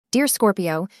Dear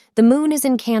Scorpio, the moon is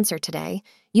in Cancer today.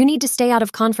 You need to stay out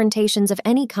of confrontations of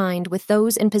any kind with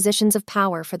those in positions of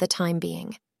power for the time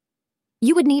being.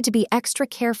 You would need to be extra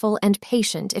careful and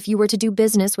patient if you were to do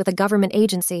business with a government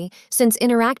agency, since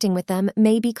interacting with them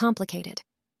may be complicated.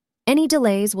 Any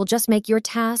delays will just make your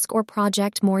task or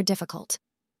project more difficult.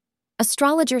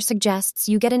 Astrologer suggests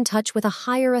you get in touch with a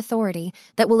higher authority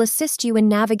that will assist you in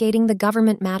navigating the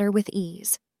government matter with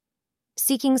ease.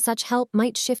 Seeking such help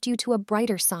might shift you to a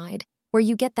brighter side, where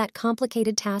you get that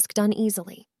complicated task done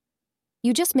easily.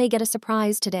 You just may get a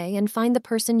surprise today and find the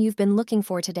person you've been looking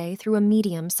for today through a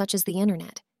medium such as the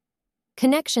internet.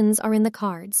 Connections are in the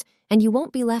cards, and you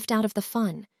won't be left out of the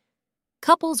fun.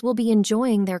 Couples will be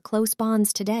enjoying their close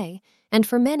bonds today, and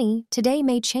for many, today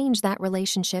may change that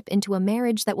relationship into a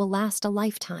marriage that will last a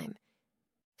lifetime.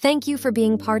 Thank you for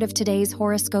being part of today's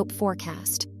horoscope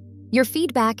forecast. Your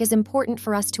feedback is important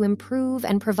for us to improve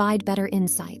and provide better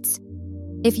insights.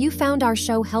 If you found our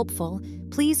show helpful,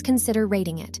 please consider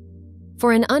rating it.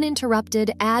 For an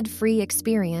uninterrupted, ad-free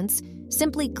experience,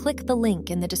 simply click the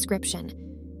link in the description.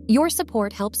 Your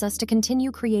support helps us to continue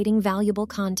creating valuable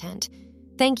content.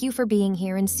 Thank you for being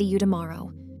here and see you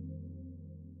tomorrow.